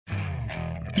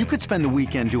You could spend the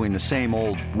weekend doing the same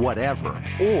old whatever,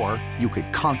 or you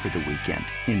could conquer the weekend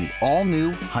in the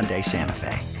all-new Hyundai Santa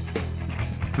Fe.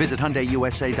 Visit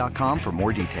HyundaiUSA.com for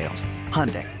more details.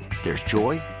 Hyundai, there's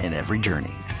joy in every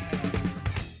journey.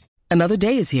 Another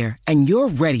day is here, and you're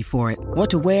ready for it. What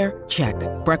to wear? Check.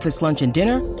 Breakfast, lunch, and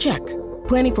dinner? Check.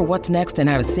 Planning for what's next and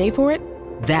how to save for it?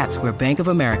 That's where Bank of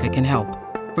America can help.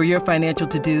 For your financial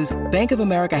to-dos, Bank of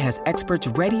America has experts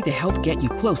ready to help get you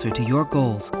closer to your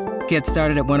goals. Get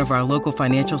started at one of our local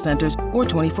financial centers or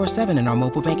 24/7 in our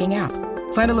mobile banking app.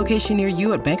 Find a location near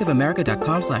you at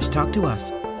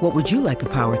bankofamerica.com/talktous. What would you like the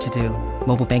power to do?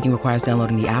 Mobile banking requires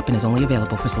downloading the app and is only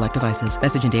available for select devices.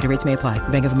 Message and data rates may apply.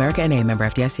 Bank of America N.A., member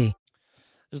FDIC.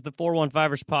 This is the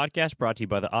 415ers podcast brought to you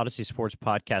by the Odyssey Sports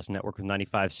Podcast Network with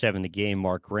 95.7 The Game.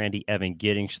 Mark, Randy, Evan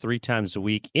Giddings, 3 times a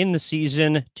week in the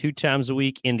season, 2 times a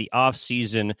week in the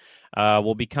off-season.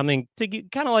 We'll be coming to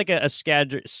kind of like a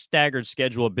staggered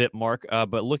schedule a bit, Mark,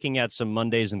 but looking at some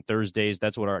Mondays and Thursdays.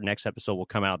 That's what our next episode will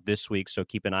come out this week, so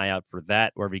keep an eye out for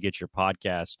that wherever you get your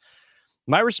podcasts.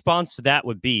 My response to that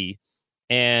would be,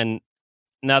 and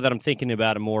now that I'm thinking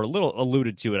about it more, a little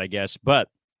alluded to it, I guess, but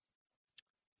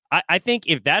I think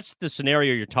if that's the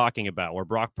scenario you're talking about, where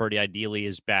Brock Purdy ideally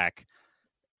is back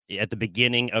at the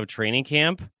beginning of training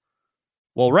camp,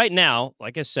 well, right now,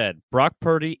 like I said, Brock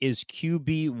Purdy is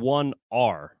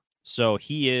QB1R, so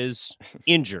he is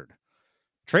injured.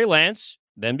 Trey Lance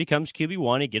then becomes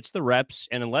QB1. He gets the reps,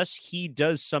 and unless he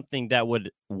does something that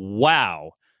would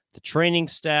wow the training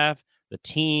staff, the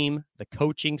team, the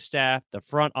coaching staff, the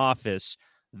front office,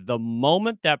 the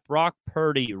moment that Brock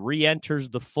Purdy re-enters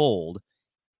the fold,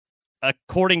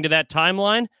 according to that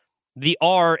timeline, the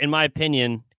R, in my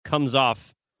opinion, comes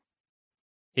off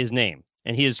his name,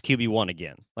 and he is QB1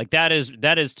 again. Like that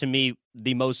is to me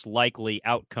the most likely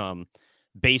outcome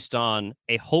based on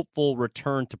a hopeful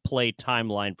return to play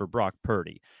timeline for Brock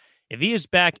Purdy. If he is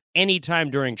back anytime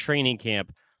during training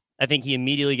camp, I think he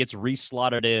immediately gets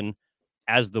re-slotted in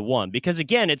as the one. Because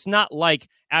again, it's not like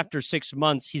after 6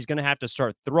 months he's going to have to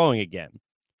start throwing again.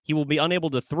 He will be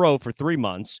unable to throw for 3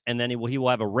 months, and then he will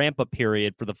have a ramp-up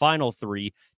period for the final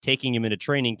 3, taking him into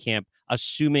training camp,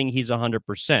 assuming he's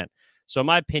 100%. So in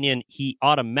my opinion, he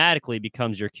automatically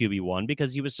becomes your QB1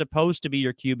 because he was supposed to be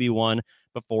your QB1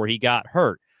 before he got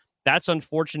hurt. That's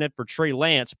unfortunate for Trey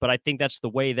Lance, but I think that's the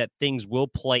way that things will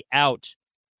play out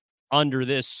under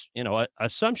this,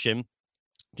 assumption,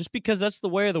 just because that's the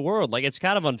way of the world. Like, it's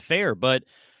kind of unfair, but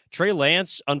Trey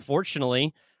Lance,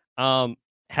 unfortunately,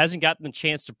 hasn't gotten the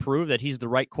chance to prove that he's the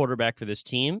right quarterback for this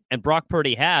team. And Brock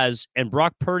Purdy has, and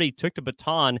Brock Purdy took the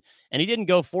baton, and he didn't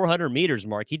go 400 meters,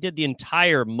 Mark. He did the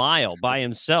entire mile by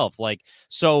himself.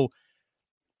 So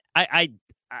I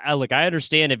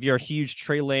understand if you're a huge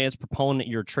Trey Lance proponent,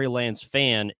 you're a Trey Lance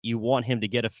fan, you want him to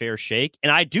get a fair shake. And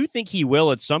I do think he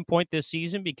will at some point this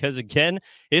season because, again,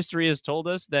 history has told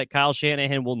us that Kyle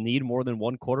Shanahan will need more than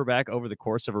one quarterback over the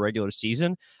course of a regular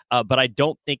season. But I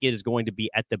don't think it is going to be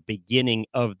at the beginning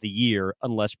of the year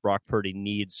unless Brock Purdy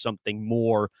needs something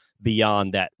more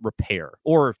beyond that repair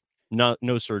or no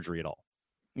surgery at all.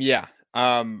 Yeah.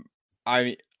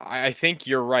 I think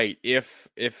you're right. If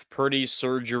Purdy's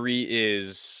surgery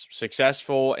is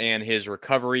successful and his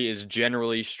recovery is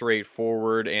generally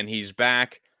straightforward and he's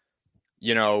back,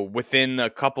 within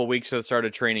a couple weeks of the start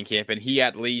of training camp, and he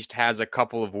at least has a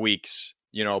couple of weeks,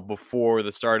 before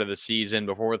the start of the season,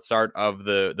 before the start of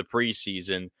the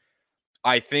preseason,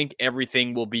 I think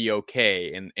everything will be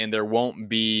okay and there won't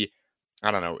be,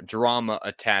 drama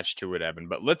attached to it, Evan.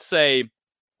 But let's say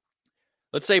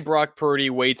Brock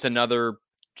Purdy waits another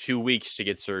 2 weeks to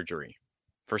get surgery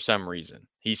for some reason.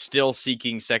 He's still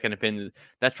seeking second opinion.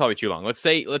 That's probably too long. Let's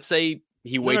say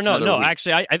he waits another week.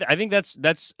 Actually, I think that's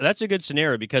a good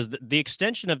scenario because the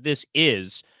extension of this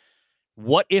is,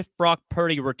 what if Brock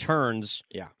Purdy returns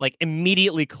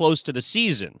immediately close to the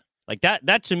season? Like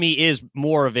that to me is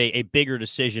more of a bigger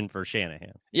decision for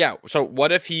Shanahan. Yeah. So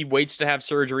what if he waits to have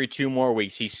surgery 2 more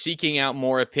weeks? He's seeking out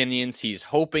more opinions. He's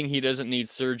hoping he doesn't need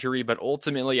surgery, but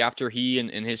ultimately after he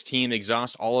and his team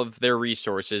exhaust all of their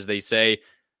resources, they say,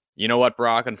 you know what,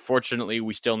 Brock, unfortunately,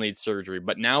 we still need surgery.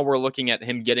 But now we're looking at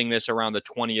him getting this around the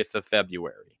 20th of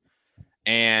February.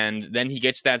 And then he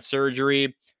gets that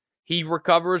surgery. He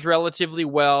recovers relatively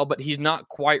well, but he's not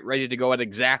quite ready to go at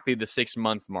exactly the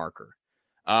 6-month marker.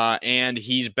 And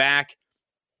he's back,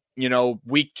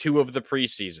 week 2 of the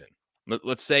preseason.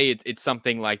 Let's say it's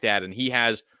something like that. And he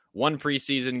has one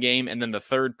preseason game and then the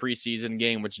third preseason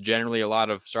game, which generally a lot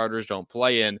of starters don't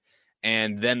play in.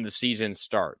 And then the season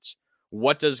starts.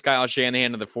 What does Kyle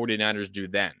Shanahan and the 49ers do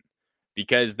then?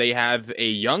 because they have a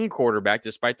young quarterback,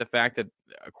 despite the fact that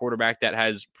a quarterback that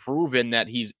has proven that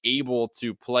he's able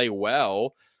to play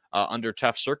well under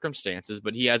tough circumstances.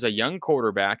 But he has a young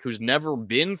quarterback who's never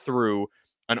been through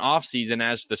an offseason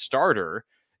as the starter,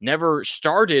 never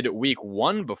started week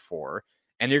one before,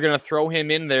 and you're going to throw him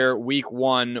in there week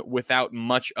one without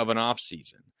much of an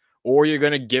offseason. Or you're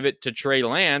going to give it to Trey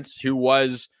Lance, who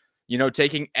was,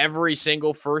 taking every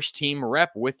single first team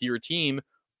rep with your team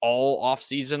all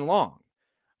offseason long.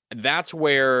 That's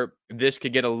where this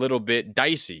could get a little bit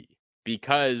dicey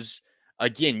because,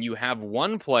 again, you have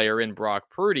one player in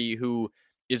Brock Purdy who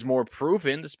is more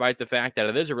proven, despite the fact that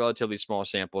it is a relatively small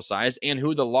sample size, and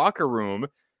who the locker room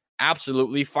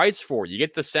absolutely fights for. You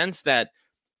get the sense that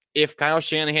if Kyle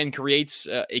Shanahan creates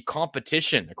a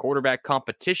competition, a quarterback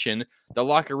competition, the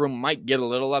locker room might get a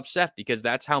little upset because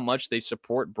that's how much they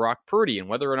support Brock Purdy. And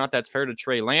whether or not that's fair to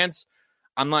Trey Lance,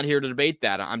 I'm not here to debate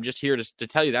that. I'm just here to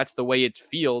tell you that's the way it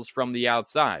feels from the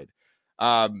outside.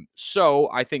 So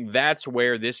I think that's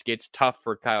where this gets tough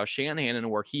for Kyle Shanahan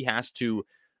and where he has to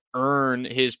earn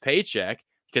his paycheck,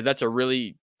 because that's a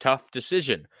really tough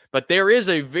decision. But there is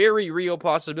a very real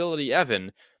possibility,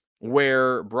 Evan,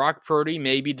 where Brock Purdy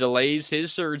maybe delays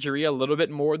his surgery a little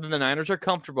bit more than the Niners are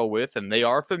comfortable with, and they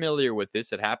are familiar with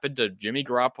this. It happened to Jimmy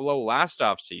Garoppolo last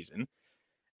offseason.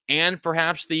 And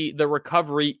perhaps the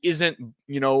recovery isn't,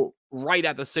 right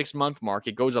at the 6-month mark.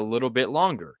 It goes a little bit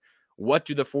longer. What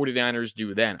do the 49ers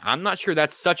do then? I'm not sure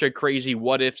that's such a crazy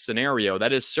what-if scenario.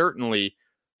 That is certainly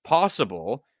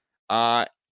possible. And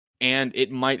it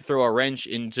might throw a wrench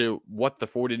into what the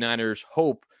 49ers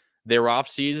hope their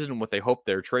offseason, what they hope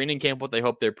their training camp, what they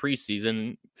hope their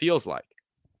preseason feels like.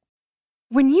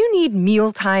 When you need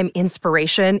mealtime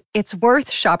inspiration, it's worth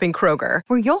shopping Kroger,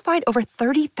 where you'll find over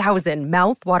 30,000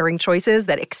 mouth-watering choices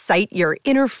that excite your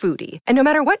inner foodie. And no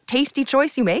matter what tasty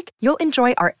choice you make, you'll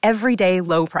enjoy our everyday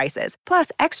low prices,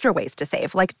 plus extra ways to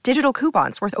save, like digital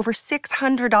coupons worth over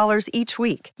 $600 each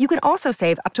week. You can also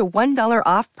save up to $1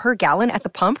 off per gallon at the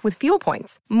pump with fuel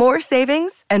points. More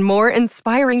savings and more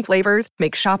inspiring flavors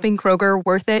make shopping Kroger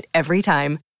worth it every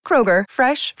time. Kroger,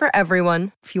 fresh for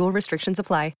everyone. Fuel restrictions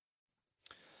apply.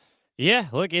 Yeah,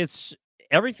 look,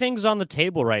 everything's on the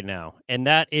table right now, and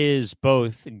that is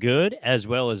both good as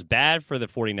well as bad for the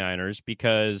 49ers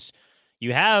because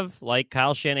you have, like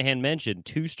Kyle Shanahan mentioned,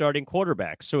 2 starting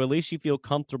quarterbacks, so at least you feel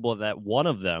comfortable that one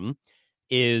of them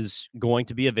is going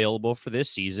to be available for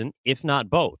this season, if not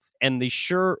both, and the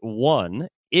sure one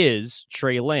is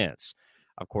Trey Lance.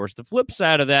 Of course, the flip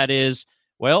side of that is,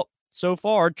 well, so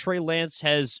far, Trey Lance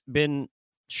has been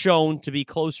shown to be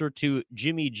closer to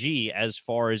Jimmy G as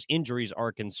far as injuries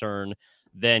are concerned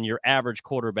than your average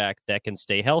quarterback that can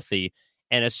stay healthy.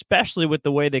 And especially with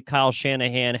the way that Kyle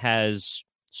Shanahan has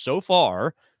so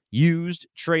far used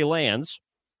Trey Lance,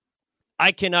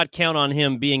 I cannot count on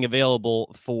him being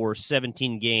available for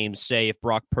 17 games, say if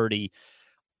Brock Purdy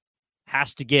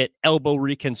has to get elbow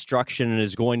reconstruction and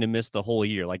is going to miss the whole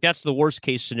year. Like, that's the worst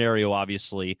case scenario,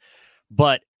 obviously.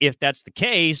 But if that's the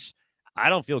case, I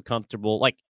don't feel comfortable.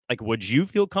 Like, would you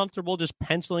feel comfortable just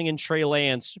penciling in Trey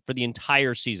Lance for the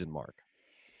entire season, Mark?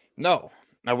 No,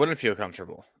 I wouldn't feel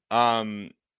comfortable.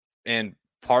 And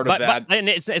part of that, and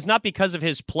it's not because of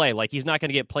his play. Like, he's not going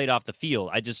to get played off the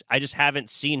field. I just haven't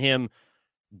seen him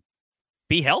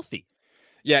be healthy.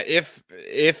 Yeah, if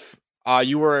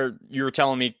you were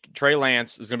telling me Trey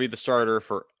Lance is going to be the starter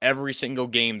for every single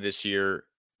game this year,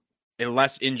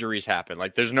 unless injuries happen,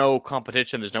 like there's no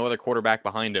competition, there's no other quarterback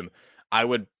behind him, I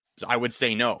would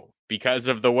say no, because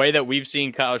of the way that we've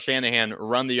seen Kyle Shanahan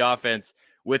run the offense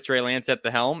with Trey Lance at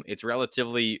the helm. It's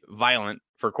relatively violent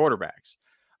for quarterbacks.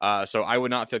 So I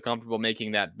would not feel comfortable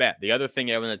making that bet. The other thing,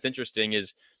 Evan, that's interesting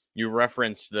is you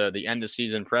referenced the end of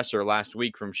season presser last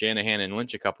week from Shanahan and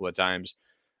Lynch a couple of times.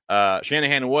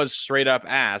 Shanahan was straight up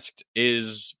asked,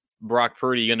 is Brock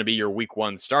Purdy going to be your week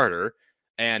 1 starter?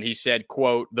 And he said,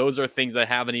 quote, "Those are things I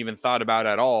haven't even thought about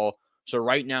at all. So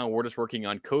right now we're just working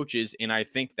on coaches, and I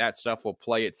think that stuff will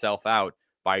play itself out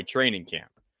by training camp."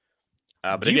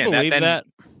 But Do you again, believe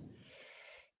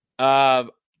that?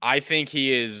 I think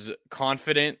he is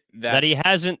confident that he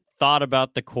hasn't thought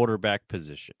about the quarterback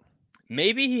position.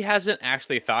 Maybe he hasn't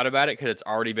actually thought about it because it's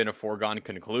already been a foregone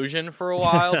conclusion for a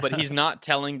while, but he's not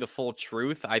telling the full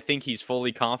truth. I think he's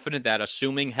fully confident that,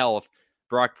 assuming health,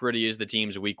 Brock Purdy is the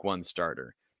team's week 1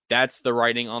 starter. That's the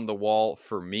writing on the wall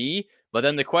for me. But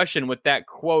then the question with that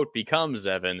quote becomes,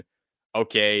 Evan,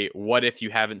 okay, what if you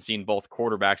haven't seen both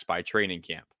quarterbacks by training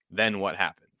camp? Then what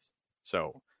happens?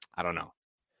 So I don't know.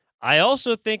 I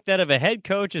also think that if a head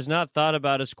coach has not thought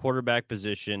about his quarterback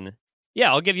position, yeah,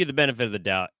 I'll give you the benefit of the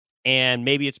doubt. And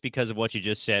maybe it's because of what you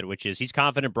just said, which is he's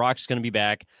confident Brock's going to be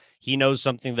back. He knows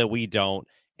something that we don't,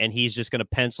 and he's just going to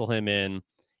pencil him in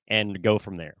and go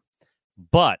from there.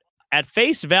 But at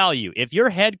face value, if your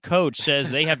head coach says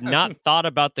they have not thought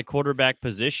about the quarterback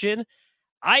position,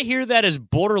 I hear that as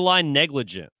borderline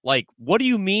negligent. Like, what do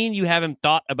you mean you haven't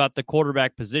thought about the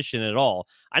quarterback position at all?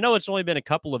 I know it's only been a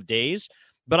couple of days,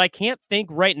 but I can't think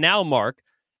right now, Mark,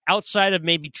 outside of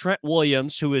maybe Trent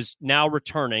Williams, who is now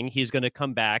returning. He's going to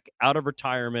come back out of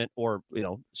retirement or,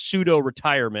 pseudo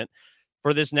retirement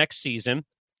for this next season.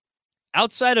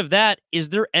 Outside of that, is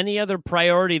there any other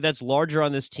priority that's larger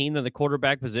on this team than the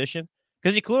quarterback position?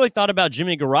 Because he clearly thought about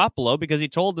Jimmy Garoppolo because he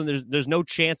told them there's no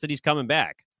chance that he's coming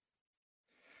back.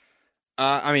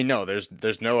 No,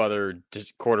 there's no other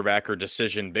quarterback or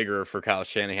decision bigger for Kyle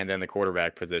Shanahan than the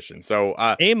quarterback position. So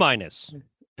A-.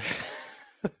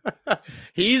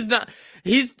 he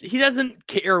doesn't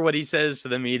care what he says to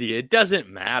the media. It doesn't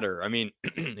matter. I mean,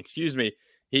 excuse me.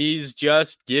 He's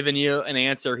just giving you an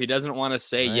answer. He doesn't want to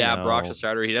say, Brock's the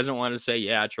starter. He doesn't want to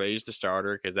say, Trey's the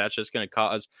starter, because that's just going to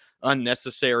cause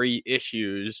unnecessary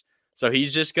issues. So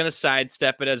he's just going to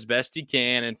sidestep it as best he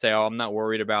can and say, I'm not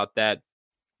worried about that.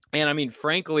 And I mean,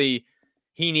 frankly,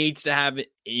 he needs to have,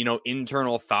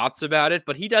 internal thoughts about it,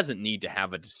 but he doesn't need to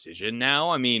have a decision now.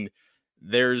 I mean,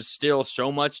 there's still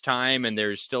so much time and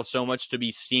there's still so much to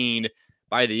be seen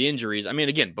by the injuries. I mean,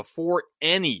 again, before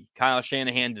any Kyle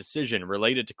Shanahan decision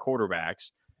related to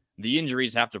quarterbacks, the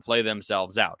injuries have to play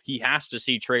themselves out. He has to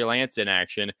see Trey Lance in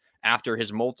action after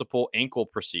his multiple ankle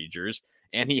procedures,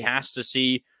 and he has to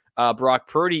see Brock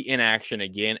Purdy in action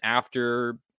again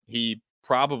after he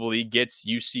probably gets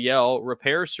UCL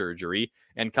repair surgery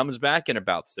and comes back in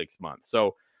about 6 months.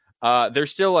 So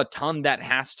there's still a ton that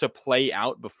has to play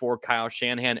out before Kyle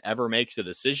Shanahan ever makes a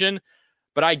decision.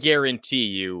 But I guarantee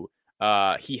you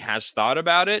he has thought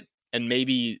about it. And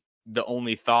maybe the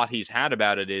only thought he's had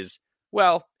about it is,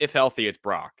 well, if healthy, it's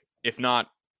Brock. If not,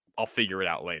 I'll figure it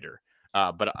out later.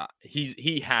 But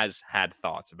he has had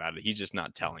thoughts about it. He's just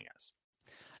not telling us.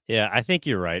 Yeah, I think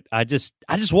you're right. I just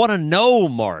want to know,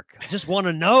 Mark. I just want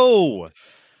to know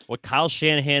what Kyle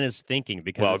Shanahan is thinking,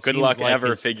 because good luck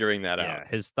ever figuring that out.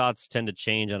 His thoughts tend to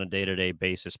change on a day-to-day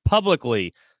basis,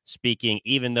 publicly speaking,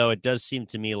 even though it does seem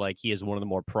to me like he is one of the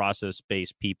more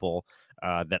process-based people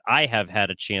that I have had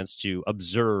a chance to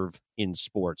observe in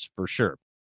sports, for sure.